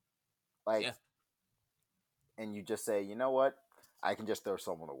 Like, and you just say, you know what, I can just throw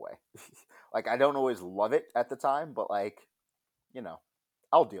someone away. Like, I don't always love it at the time, but like,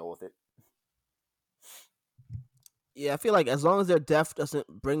 I'll deal with it. Yeah, I feel like as long as their death doesn't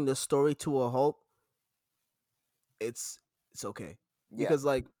bring the story to a halt, it's okay. Because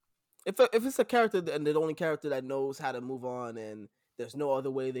like, if it's a character and the only character that knows how to move on, and there's no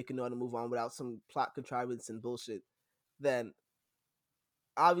other way they can know how to move on without some plot contrivance and bullshit, then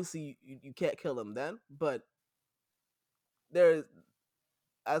obviously you can't kill them then. But there's,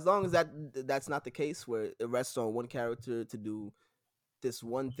 as long as that's not the case, where it rests on one character to do this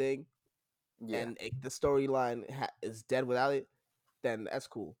one thing, and the storyline is dead without it, then that's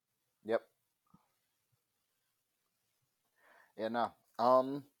cool. Yep. Yeah,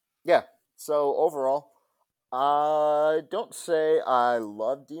 no. Yeah. So overall, I don't say I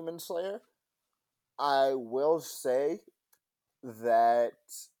love Demon Slayer. I will say that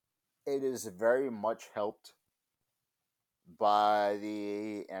it is very much helped by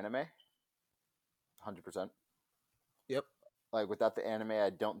the anime. 100%. Yep. Like, without the anime, I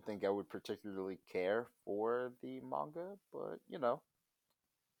don't think I would particularly care for the manga, but,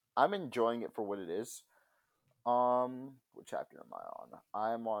 I'm enjoying it for what it is. What chapter am I on?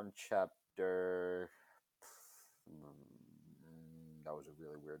 I'm on chapter... That was a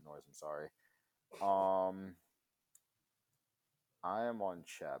really weird noise, I'm sorry. I am on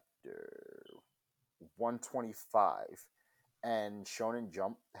chapter 125, and Shonen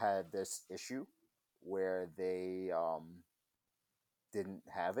Jump had this issue where they didn't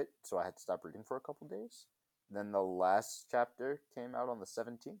have it, so I had to stop reading for a couple days. Then the last chapter came out on the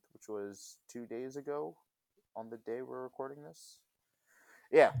 17th, which was 2 days ago on the day we're recording this.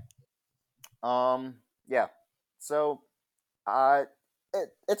 Yeah. Yeah. So,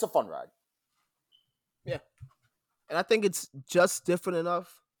 it's a fun ride. Yeah. And I think it's just different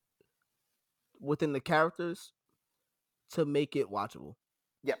enough within the characters to make it watchable.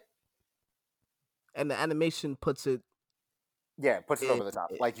 Yep. And the animation puts it Yeah, it puts it over the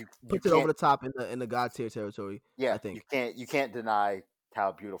top. Like you puts it can't, over the top in the god tier territory. yeah, I think you can't deny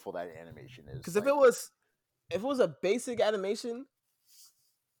how beautiful that animation is. because if it was a basic animation,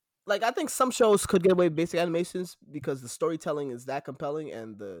 like I think some shows could get away with basic animations because the storytelling is that compelling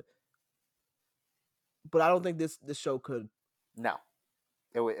but I don't think this show could. No,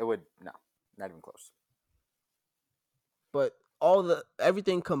 it would no, not even close. But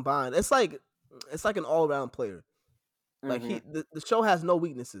everything combined, it's like an all around player. Like the show has no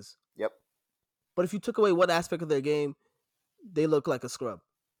weaknesses. Yep. But if you took away one aspect of their game, they look like a scrub.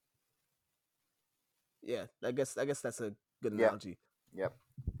 Yeah, I guess that's a good analogy. Yep.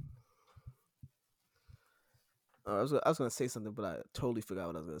 I was gonna say something, but I totally forgot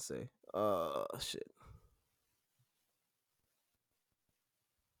what I was gonna say. Shit.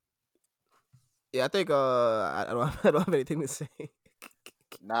 Yeah, I think I don't have anything to say.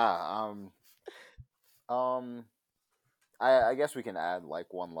 Nah. I guess we can add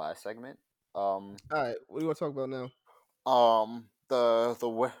like one last segment. All right, what do you want to talk about now?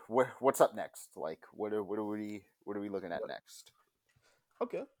 What's up next? Like what are we looking at next?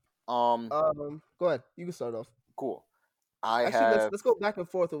 Okay. Go ahead. You can start off. Cool. Let's go back and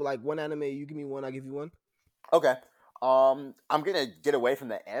forth with like one anime. You give me one, I give you one. Okay. I'm gonna get away from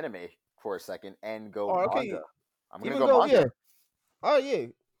the anime for a second and go manga. I'm gonna go manga. Yeah. Oh yeah.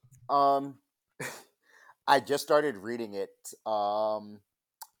 I just started reading it 2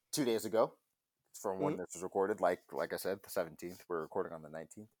 days ago from when this was recorded. Like I said, the 17th. We're recording on the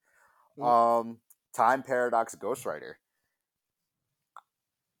 19th. Time Paradox Ghostwriter.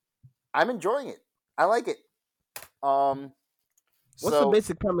 I'm enjoying it. I like it. What's the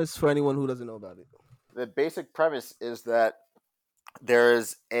basic premise for anyone who doesn't know about it? The basic premise is that there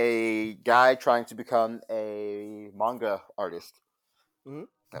is a guy trying to become a manga artist.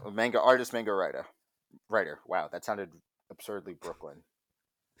 Manga artist, manga writer. Wow, that sounded absurdly Brooklyn.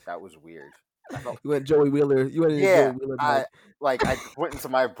 That was weird. You went Joey Wheeler. Joey Wheeler. I went into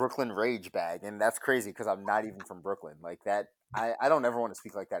my Brooklyn rage bag, and that's crazy because I'm not even from Brooklyn. Like that, I don't ever want to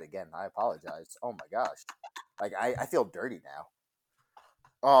speak like that again. I apologize. Oh my gosh, like I feel dirty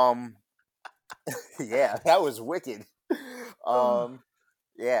now. Yeah, that was wicked.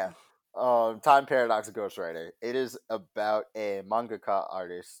 Yeah. Time Paradox Ghostwriter. It is about a mangaka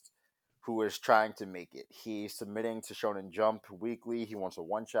artist who is trying to make it. He's submitting to Shonen Jump weekly. He wants a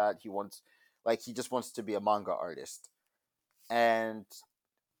one shot. He just wants to be a manga artist. And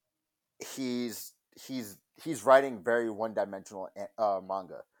he's writing very one dimensional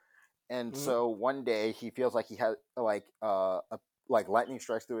manga. And so one day he feels like he has like lightning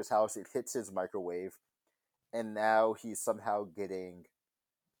strikes through his house. It hits his microwave, and now he's somehow getting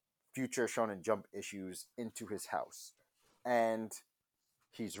future Shonen Jump issues into his house. And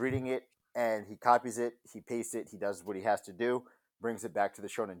he's reading it, and he copies it, he pastes it, he does what he has to do, brings it back to the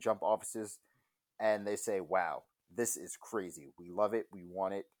Shonen Jump offices, and they say, wow, this is crazy. We love it. We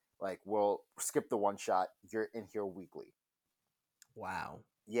want it. Like, we'll skip the one shot. You're in here weekly. Wow.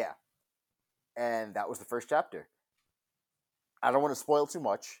 Yeah. And that was the first chapter. I don't want to spoil too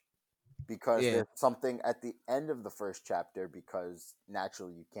much because there's something at the end of the first chapter, because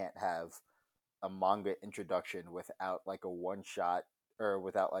naturally you can't have a manga introduction without like a one shot or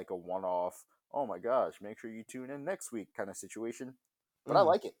without like a one off, oh my gosh, make sure you tune in next week kind of situation. But I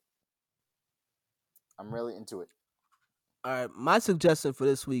like it. I'm really into it. All right, my suggestion for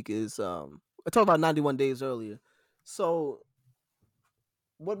this week is I talked about 91 Days earlier. So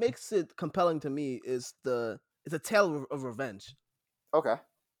what makes it compelling to me is it's a tale of revenge. Okay.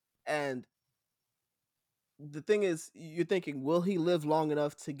 And the thing is, you're thinking, will he live long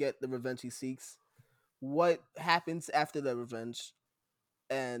enough to get the revenge he seeks? What happens after the revenge?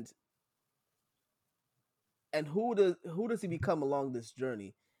 And who does he become along this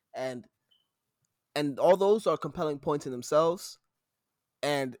journey? And all those are compelling points in themselves.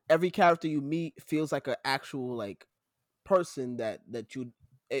 And every character you meet feels like an actual like person that you,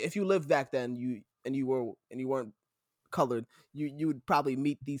 if you lived back then, you weren't colored, you would probably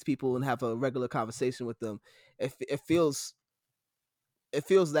meet these people and have a regular conversation with them. It feels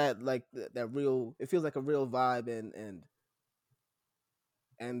that like that real. It feels like a real vibe,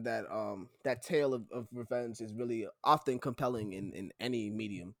 and that tale of revenge is really often compelling in any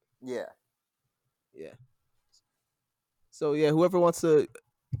medium. Yeah. So yeah, whoever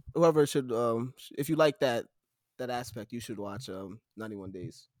should if you like that aspect, you should watch 91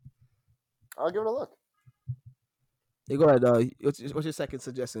 Days. I'll give it a look. Yeah, go ahead. What's your second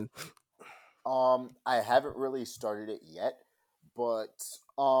suggestion? I haven't really started it yet, but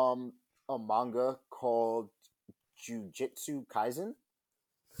a manga called Jujutsu Kaisen.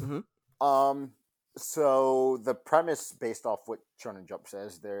 Mm-hmm. So the premise, based off what Shonen Jump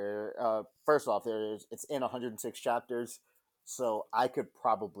says, first off, it's in 106 chapters, so I could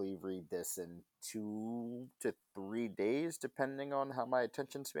probably read this in 2 to 3 days, depending on how my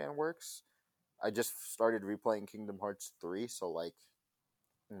attention span works. I just started replaying Kingdom Hearts 3, so like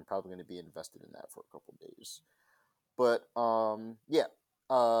I'm probably going to be invested in that for a couple days. But yeah,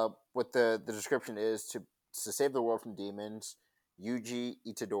 what the description is to save the world from demons, Yuji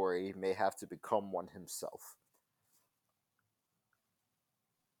Itadori may have to become one himself.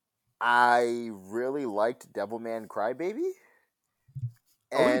 I really liked Devilman Crybaby.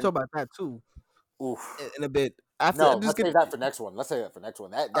 Oh, we can talk about that too. Oof. In a bit. After, No, let's save that for next one. Let's save that for next one.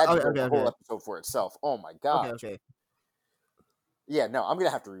 That deserves a whole episode for itself. Oh my god. Okay. Yeah, no, I'm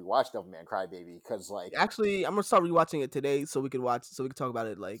gonna have to rewatch Devilman Crybaby because, like, actually, I'm gonna start rewatching it today so we can talk about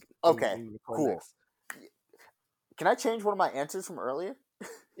it. Like, okay, cool. Next. Can I change one of my answers from earlier?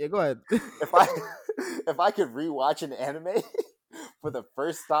 Yeah, go ahead. if I could rewatch an anime for the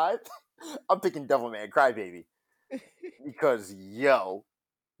first time, I'm picking Devilman Crybaby because yo.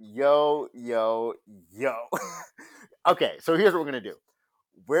 Okay, so here's what we're gonna do.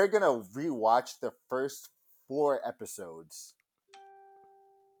 We're gonna rewatch the first 4 episodes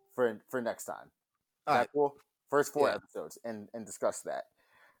for next time. Is that cool? First 4 episodes and discuss that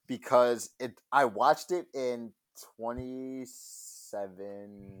because I watched it in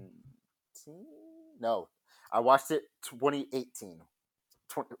 2017. No, I watched it 2018.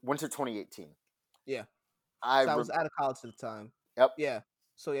 Winter 2018. Yeah, I was out of college at the time. Yep. Yeah.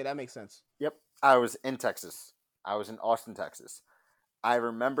 So yeah, that makes sense. Yep. I was in Texas. I was in Austin, Texas. I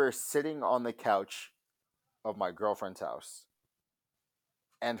remember sitting on the couch of my girlfriend's house,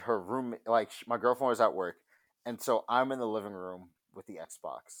 and her room, like my girlfriend was at work, and so I'm in the living room with the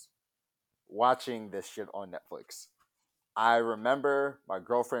Xbox, watching this shit on Netflix. I remember my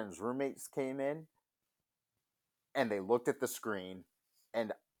girlfriend's roommates came in, and they looked at the screen,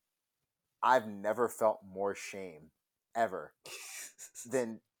 and I've never felt more shame ever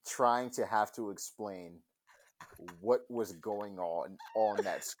than trying to have to explain what was going on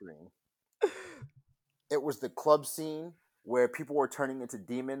that screen. It was the club scene where people were turning into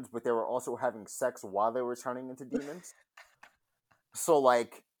demons, but they were also having sex while they were turning into demons. So,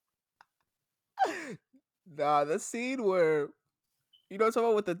 like, nah, the scene where you know what I'm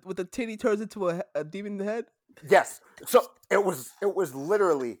talking about with the titty turns into a demon head. Yes. So it was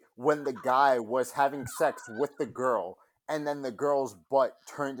literally when the guy was having sex with the girl, and then the girl's butt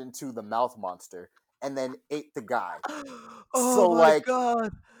turned into the mouth monster, and then ate the guy. Oh my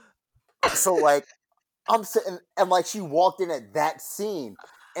god! So like, I'm sitting and like she walked in at that scene,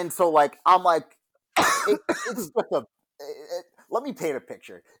 and so like I'm like, it's just let me paint a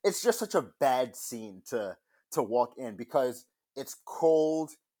picture. It's just such a bad scene to walk in because it's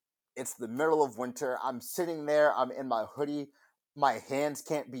cold. It's the middle of winter. I'm sitting there. I'm in my hoodie. My hands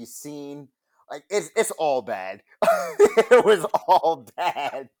can't be seen. Like it's all bad. It was all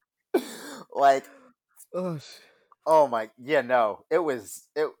bad. Like, oh my, yeah, no. It was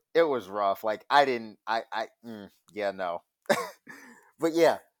rough. Like yeah, no. But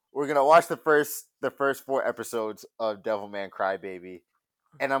yeah, we're gonna watch the first 4 episodes of Devilman Crybaby,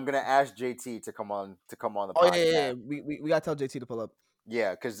 and I'm gonna ask JT to come on the podcast. Oh yeah. We gotta tell JT to pull up.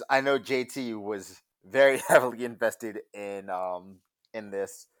 Yeah, because I know JT was very heavily invested in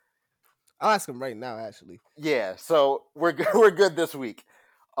this. I'll ask him right now, actually. Yeah, so we're good. We're good this week.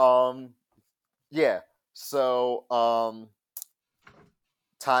 Yeah. So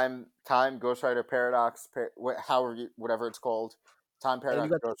time Ghost Rider Paradox, whatever it's called, Time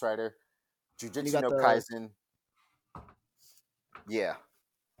Paradox Ghost Rider, Jujutsu no Kaisen. Yeah.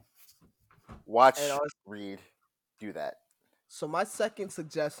 Watch, read, do that. So my second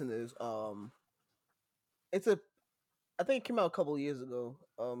suggestion is I think it came out a couple of years ago,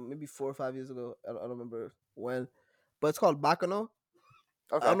 maybe 4 or 5 years ago. I don't remember when, but it's called Baccano.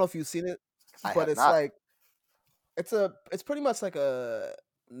 Okay. I don't know if you've seen it, but it's not. Like it's pretty much like a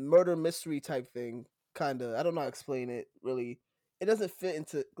murder mystery type thing, kind of. I don't know how to explain it really. It doesn't fit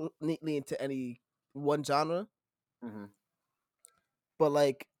neatly into any one genre. Mm-hmm. But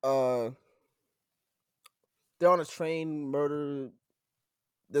like they're on a train, murder.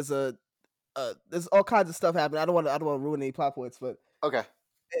 There's all kinds of stuff happening. I don't want to ruin any plot points, but okay,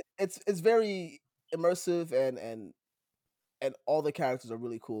 it's very immersive and all the characters are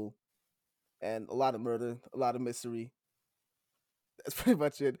really cool, and a lot of murder, a lot of mystery. That's pretty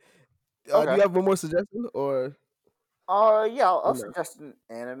much it. Okay. Do you have one more suggestion or? Yeah, I'll suggest an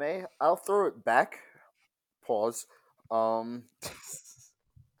anime. I'll throw it back. Pause.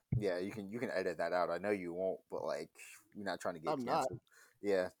 Yeah, you can edit that out. I know you won't, but like you're not trying to get canceled.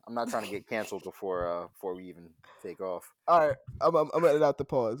 Yeah, I'm not trying to get canceled before we even take off. All right, I'm editing out the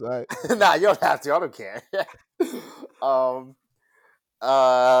pause. All right. Nah, you don't have to. I don't care.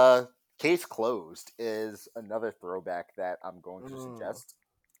 Case Closed is another throwback that I'm going to suggest.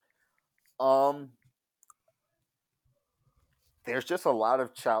 There's just a lot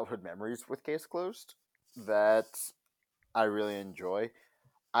of childhood memories with Case Closed that I really enjoy.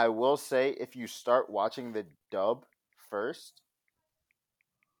 I will say, if you start watching the dub first,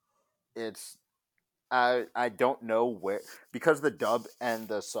 it's I don't know where, because the dub and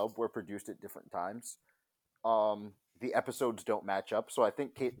the sub were produced at different times. The episodes don't match up, so I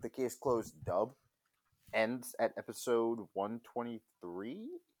think the Case Closed dub ends at episode 123,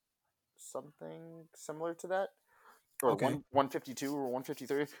 something similar to that, or Okay. 152 or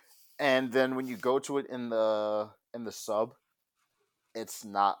 153, and then when you go to it in the sub, it's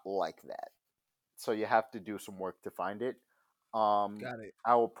not like that. So you have to do some work to find it. Got it.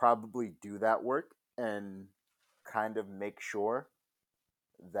 I will probably do that work and kind of make sure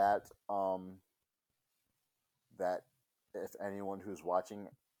that that if anyone who's watching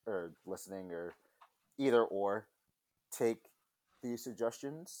or listening or either or take these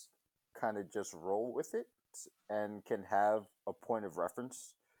suggestions, kind of just roll with it and can have a point of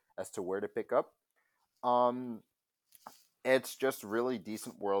reference as to where to pick up. It's just really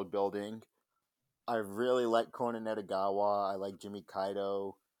decent world building. I really like Conan Edogawa. I like Jimmy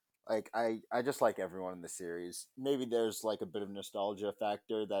Kaito. Like I just like everyone in the series. Maybe there's like a bit of nostalgia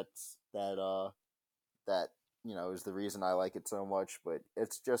factor that is the reason I like it so much, but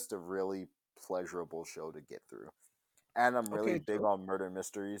it's just a really pleasurable show to get through. And I'm really big on murder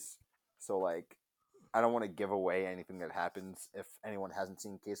mysteries, so like I don't want to give away anything that happens if anyone hasn't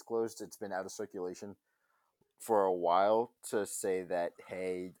seen Case Closed. It's been out of circulation for a while to say that,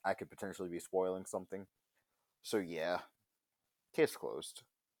 hey, I could potentially be spoiling something. So yeah, Case Closed.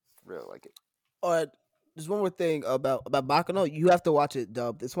 Really like it. All right. There's one more thing about Baccano. You have to watch it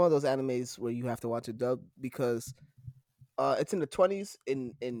dubbed. It's one of those animes where you have to watch it dubbed because it's in the 20s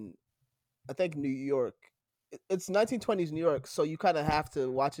in I think New York. It's 1920s New York, so you kind of have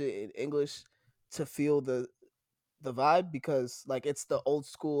to watch it in English to feel the vibe, because like it's the old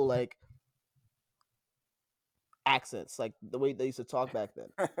school like accents, like the way they used to talk back then.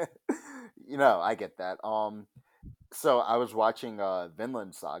 I get that. So I was watching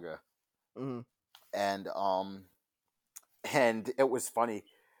Vinland Saga, and it was funny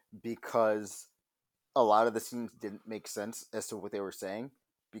because a lot of the scenes didn't make sense as to what they were saying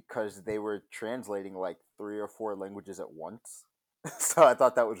because they were translating like 3 or 4 languages at once. So I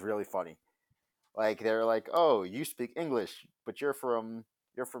thought that was really funny. Like they're like, "Oh, you speak English, but you're from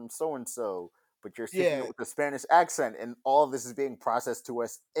so and so, but you're speaking it with a Spanish accent, and all of this is being processed to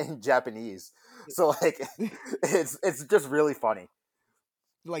us in Japanese." So like, it's just really funny.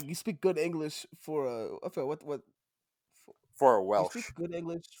 Like you speak good English for a for a Welsh. You speak good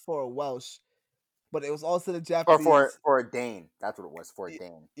English for a Welsh, but it was also the Japanese. Or for a Dane. That's what it was, for a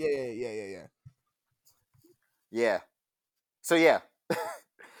Dane. Yeah. Yeah. So yeah.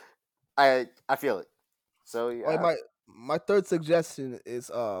 I feel it. So yeah. My third suggestion is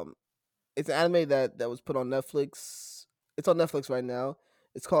it's an anime that was put on Netflix. It's on Netflix right now.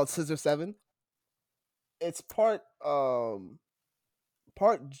 It's called Scissor 7. It's part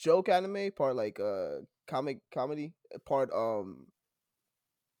joke anime, part like comedy, part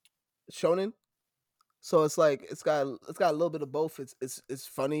shonen. So it's like it's got a little bit of both. It's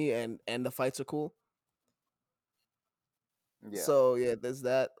funny and the fights are cool. Yeah. So yeah, there's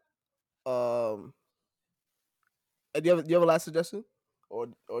that. And do you have a last suggestion, or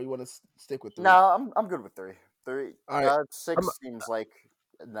you want to stick with 3? No, I'm good with 3. 3. All right. 6 seems like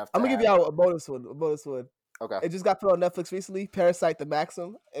enough. I'm gonna give you out a bonus one. Okay. It just got put on Netflix recently. Parasite: The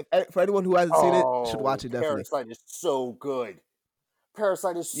Maxim. For anyone who hasn't seen it, should watch it definitely. Parasite is so good.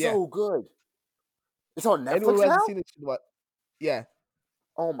 Parasite is so good. It's on Netflix anyone who now? hasn't seen it should watch. Yeah.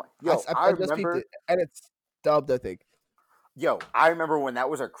 Oh my! Yo, I remember. Just peeped it, and it's dubbed, I think. Yo, I remember when that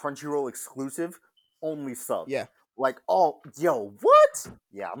was a Crunchyroll exclusive, only sub. Yeah. Like, oh, yo, what?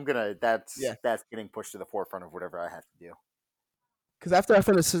 Yeah, that's getting pushed to the forefront of whatever I have to do. Because after I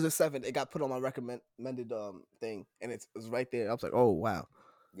finished Scissor 7, it got put on my recommended thing, and it was right there. I was like, oh wow.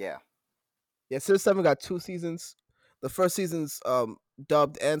 Yeah. Yeah, Scissor 7 got 2 seasons. The first season's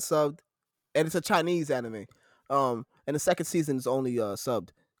dubbed and subbed, and it's a Chinese anime. And the second season is only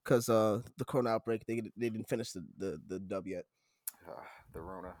subbed because the Corona outbreak, they didn't finish the dub yet. The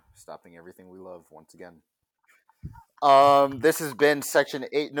Rona stopping everything we love once again. This has been Section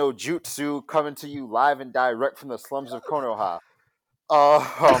 8 No Jutsu, coming to you live and direct from the slums of Konoha.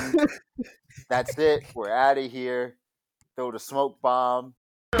 That's it. We're out of here. throw the smoke bomb.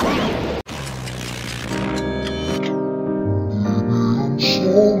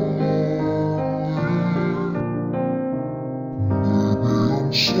 So